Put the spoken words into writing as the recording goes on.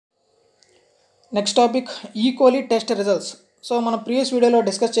Next topic E. coli test results. So మనం previous వీడియోలో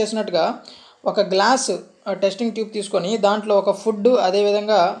discuss చేసినట్టుగా ఒక గ్లాస్ టెస్టింగ్ ట్యూబ్ తీసుకొని దాంట్లో ఒక ఫుడ్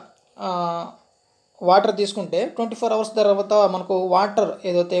అదేవిధంగా వాటర్ తీసుకుంటే 24 అవర్స్ తర్వాత మనకు వాటర్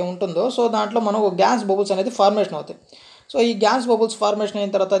ఏదైతే ఉంటుందో సో దాంట్లో మనకు గ్యాస్ బబుల్స్ అనేది ఫార్మేషన్ అవుతాయి. సో ఈ గ్యాస్ బబుల్స్ ఫార్మేషన్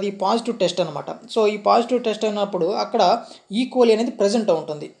అయిన తర్వాత అది పాజిటివ్ టెస్ట్ అనమాట. సో ఈ పాజిటివ్ టెస్ట్ అయినప్పుడు అక్కడ ఈకోలీ అనేది ప్రజెంట్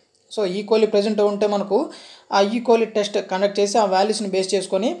ఉంటుంది. సో ఈకోలీ ప్రజెంట్ ఉంటే మనకు ఆ ఈకోలీ టెస్ట్ కండక్ట్ చేసి ఆ వాల్యూస్ని బేస్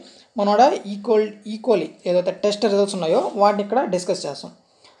చేసుకొని మన ఈకోలీ ఏదైతే టెస్ట్ రిజల్ట్స్ ఉన్నాయో వాటిని ఇక్కడ డిస్కస్ చేస్తాం.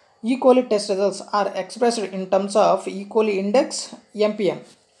 E. coli test results are expressed in terms of E. coli index MPN.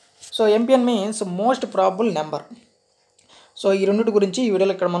 So MPN means most probable number. So ఈ రెండింటి గురించి ఈ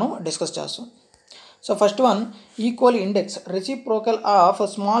వీడియోలో ఇక్కడ మనం డిస్కస్ చేస్తాం. So first one E. coli index reciprocal of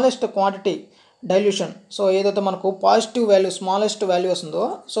smallest quantity dilution. So ఏదైతే మనకు పాజిటివ్ వాల్యూ స్మాలెస్ట్ వాల్యూ వస్తుందో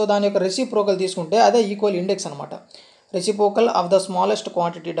సో దాని యొక్క రెసిప్రోకల్ తీసుకుంటే అదే ఈకోలీ ఇండెక్స్ అనమాట. Reciprocal of the smallest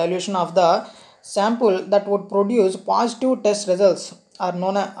quantity dilution of the sample that would produce positive test results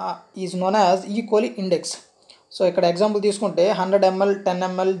is known as E. coli index. So ఇక్కడ example తీసుకుంటే 100 ml 10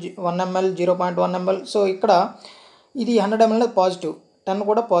 ml 1 ml 0.1 ml. So ఇక్కడ ఇది 100 ml positive, 10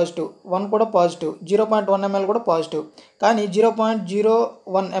 కూడా positive, 1 కూడా positive, 0.1 ml కూడా positive. కానీ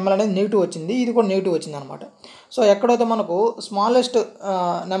 0.01 ml అనేది negative వచ్చింది, ఇది కూడా నెగిటివ్ వచ్చింది అనమాట. సో ఎక్కడైతే మనకు స్మాలెస్ట్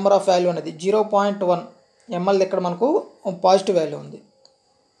నెంబర్ ఆఫ్ వాల్యూ అనేది 0.1 ml ఇక్కడ మనకు పాజిటివ్ వాల్యూ ఉంది.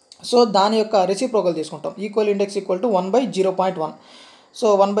 సో దాని యొక్క రెసిప్రోకల్ తీసుకుంటాం. Equal index equal to 1/0.1. So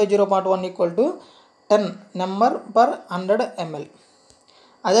 1/0.1 equal to 10 number per 100 ml.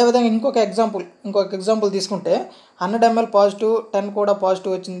 అదేవిధంగా ఇంకొక ఎగ్జాంపుల్ తీసుకుంటే 100 ml పాజిటివ్, 10 కూడా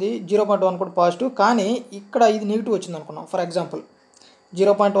పాజిటివ్ వచ్చింది, 0.1 కూడా పాజిటివ్. కానీ ఇక్కడ ఇది నెగిటివ్ వచ్చింది అనుకున్నాం. ఫర్ ఎగ్జాంపుల్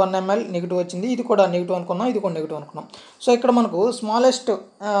 0.1 ml నెగిటివ్ వచ్చింది, ఇది కూడా నెగిటివ్ అనుకున్నాం, ఇది కూడా నెగిటివ్ అనుకున్నాం. సో ఇక్కడ మనకు స్మాలెస్ట్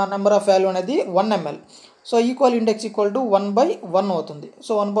నెంబర్ ఆఫ్ వాల్యూ అనేది 1 ml. So equal index equal to 1/1 అవుతుంది.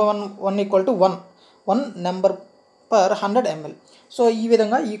 So 1/1 equal to 1 number per 100 ml. So ఈ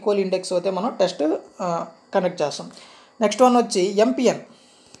విధంగా ఈక్వల్ ఇండెక్స్ అయితే మనం టెస్ట్ కండక్ట్ చేస్తాం. నెక్స్ట్ వన్ వచ్చి MPN,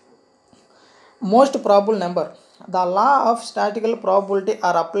 most probable number. The law of statistical probability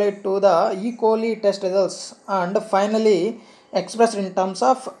are applied to the E. coli test results and finally expressed in terms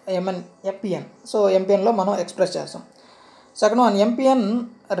of MPN. So MPNలో మనం express చేస్తాం. Second one MPN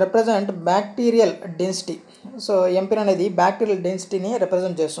represent bacterial density. So MPN అనేది bacterial డెన్సిటీని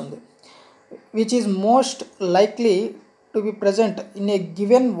represent చేస్తుంది, which is most likely to be present in a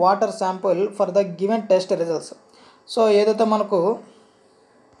given water sample for the given test results. So ఏదైతే మనకు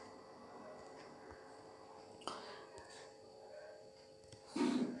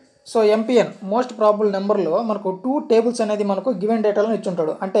so MPN most probable నెంబర్లో మనకు 2 tables అనేది మనకు given డేటాలో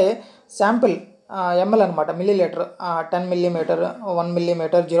ఇచ్చుంటాడు. అంటే శాంపిల్ ml అనమాట, మిల్లీలీటర్, 10 mm, 1 mm,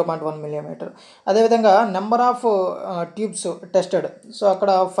 0.1 mm. అదేవిధంగా number of tubes tested. So అక్కడ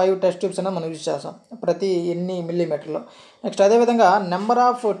 5 టెస్ట్ ట్యూబ్స్ అనేది మనం యూజ్ చేస్తాం ప్రతి ఎన్ని మిల్లీమీటర్లో. నెక్స్ట్ అదేవిధంగా number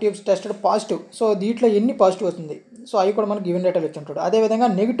of tubes tested positive. So దీంట్లో ఎన్ని పాజిటివ్ వస్తుంది, సో అవి కూడా మనకు గివెన్ డేటాలో ఇచ్చుంటాడు. అదేవిధంగా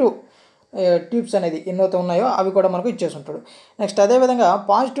నెగిటివ్ ట్యూబ్స్ అనేది ఎన్నైతే ఉన్నాయో అవి కూడా మనకు ఇచ్చేసి ఉంటాడు. నెక్స్ట్ అదేవిధంగా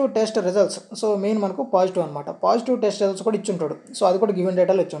positive test results. So main మనకు పాజిటివ్ అనమాట, పాజిటివ్ టెస్ట్ రిజల్ట్స్ కూడా ఇచ్చుంటాడు. సో అది కూడా గివెన్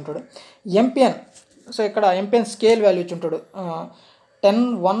డేటాలో ఇచ్చుంటాడు. MPN, సో ఇక్కడ MPN స్కేల్ వాల్యూ ఇచ్చుంటాడు 10,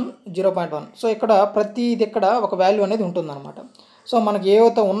 1, 0.1. సో ఇక్కడ ప్రతిది ఇక్కడ ఒక వాల్యూ అనేది ఉంటుందన్నమాట. సో మనకి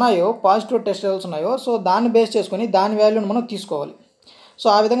ఏవైతే ఉన్నాయో పాజిటివ్ టెస్ట్ రిజల్ట్స్ ఉన్నాయో సో దాన్ని బేస్ చేసుకొని దాని వాల్యూని మనం తీసుకోవాలి. సో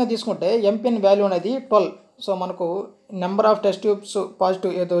ఆ విధంగా తీసుకుంటే MPN వాల్యూ అనేది 12. సో మనకు number of test tubes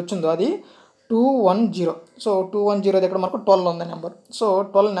positive ఏదో వచ్చిందో అది 210. సో 210 దగ్గర మనకు 12 ఉంది number. So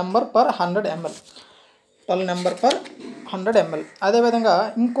 12 number per 100 ml, 12 number per 100 ml. అదేవిధంగా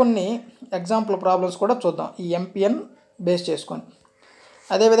ఇంకొన్ని ఎగ్జాంపుల్ ప్రాబ్లమ్స్ కూడా చూద్దాం ఈ MPN బేస్ చేసుకొని.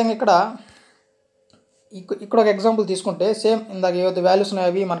 అదేవిధంగా ఇక్కడ ఒక ఎగ్జాంపుల్ తీసుకుంటే సేమ్ ఇందాక ఏవైతే వాల్యూస్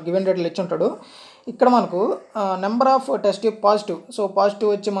ఉన్నాయో అవి మనకు గివెన్ డేటాలో ఇచ్చి ఉంటాడు. ఇక్కడ మనకు number of test tube positive. So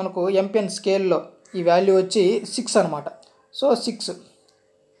positive వచ్చి మనకు MPN స్కేల్లో ఈ వాల్యూ వచ్చి 6 అనమాట. సో 6.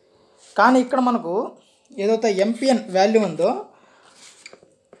 కానీ ఇక్కడ మనకు ఏదైతే MPN వాల్యూ ఉందో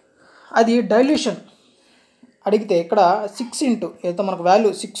అది డైల్యూషన్ అడిగితే ఇక్కడ 6 ఇంటూ ఏదైతే మనకు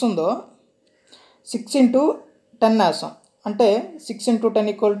వాల్యూ 6 ఉందో 6 ఇంటూ 10 వేస్తాం. అంటే 6 into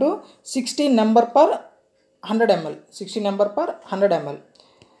 10 equal to 60 number per 100 ml, 60 number per 100 ml.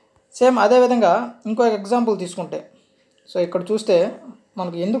 Same అదేవిధంగా ఇంకో ఎగ్జాంపుల్ తీసుకుంటే సో ఇక్కడ చూస్తే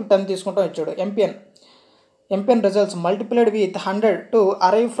మనకు ఎందుకు 10 తీసుకుంటాం ఇచ్చాడు. MPN results multiplied with 100 to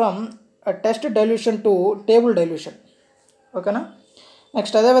arrive from test dilution to table dilution. ఓకేనా.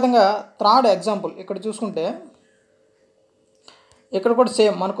 నెక్స్ట్ అదేవిధంగా థర్డ్ ఎగ్జాంపుల్ ఇక్కడ చూసుకుంటే ఇక్కడ కూడా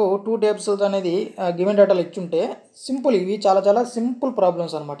సేమ్ మనకు 2 టేబుల్స్ అనేది గివెన్ డేటాలో ఇచ్చుంటే సింపుల్, ఇవి చాలా చాలా సింపుల్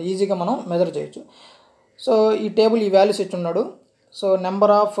ప్రాబ్లమ్స్ అనమాట, ఈజీగా మనం మెజర్ చేయొచ్చు. సో ఈ టేబుల్ ఈ వాల్యూస్ ఇచ్చున్నాడు. సో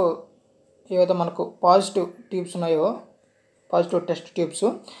నెంబర్ ఆఫ్ ఏవైతే మనకు పాజిటివ్ ట్యూబ్స్ ఉన్నాయో, పాజిటివ్ టెస్ట్ ట్యూబ్స్,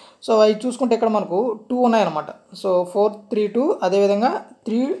 సో అవి చూసుకుంటే ఇక్కడ మనకు 2 ఉన్నాయన్నమాట. సో 432 అదేవిధంగా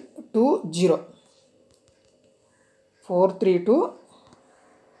 320 432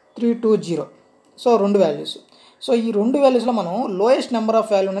 320. So 2 values. సో ఈ 2 వాల్యూస్లో మనం లోయెస్ట్ నెంబర్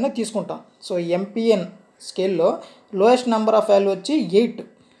ఆఫ్ వాల్యూ అనేది తీసుకుంటాం. సో ఎంపీఎన్ స్కేల్లో లోయెస్ట్ నెంబర్ ఆఫ్ వాల్యూ వచ్చి 8.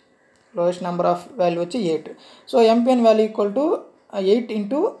 లోయెస్ట్ నెంబర్ ఆఫ్ వాల్యూ వచ్చి 8. So MPN value equal to 8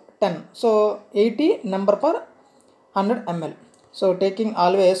 into 10. So 80 number per 100 ml. So taking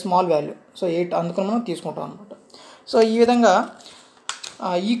always small value. So 8 అందుకని మనం తీసుకుంటాం అనమాట. సో ఈ విధంగా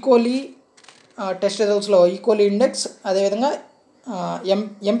ఈకోలీ టెస్ట్ రిజల్ట్స్లో ఈకోలీ ఇండెక్స్, అదేవిధంగా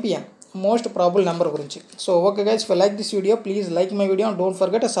ఎంపీఎన్ మోస్ట్ ప్రాబుల్ నెంబర్ గురించి. So okay guys, if you like this video please like my video and don't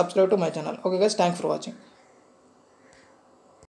forget to subscribe to my channel. Okay guys, thanks for watching.